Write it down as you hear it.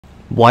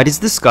Why does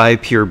the sky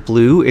appear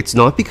blue? It's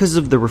not because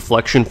of the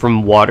reflection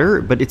from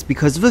water, but it's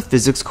because of a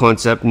physics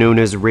concept known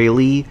as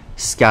Rayleigh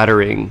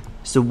scattering.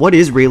 So what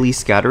is Rayleigh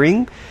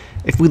scattering?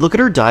 If we look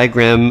at our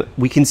diagram,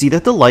 we can see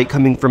that the light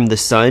coming from the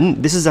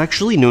sun, this is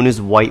actually known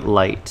as white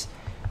light.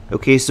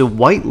 Okay, so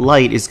white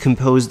light is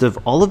composed of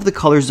all of the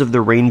colors of the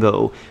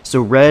rainbow.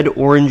 So red,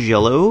 orange,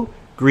 yellow,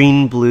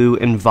 green, blue,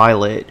 and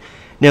violet.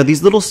 Now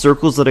these little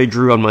circles that I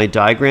drew on my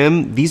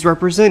diagram, these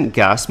represent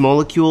gas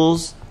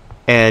molecules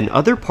and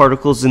other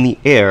particles in the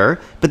air,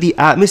 but the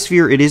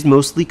atmosphere, it is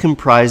mostly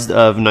comprised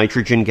of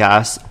nitrogen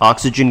gas,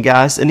 oxygen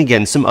gas, and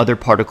again, some other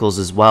particles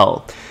as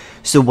well.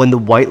 So when the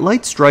white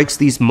light strikes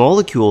these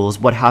molecules,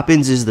 what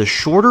happens is the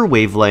shorter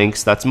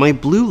wavelengths, that's my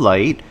blue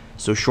light,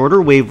 so shorter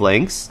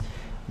wavelengths,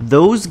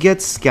 those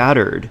get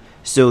scattered.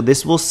 So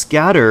this will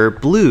scatter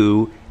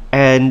blue,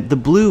 and the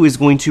blue is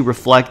going to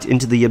reflect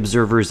into the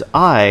observer's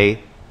eye.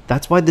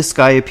 That's why the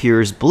sky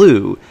appears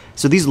blue.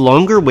 So these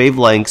longer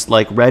wavelengths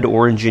like red,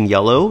 orange, and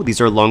yellow,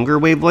 these are longer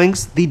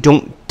wavelengths. They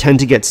don't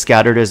tend to get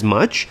scattered as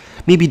much,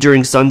 maybe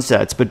during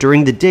sunsets, but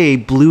during the day,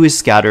 blue is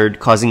scattered,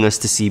 causing us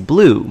to see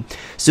blue.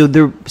 So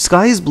the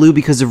sky is blue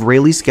because of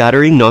Rayleigh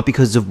scattering, not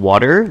because of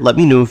water. Let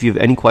me know if you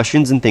have any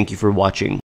questions, and thank you for watching.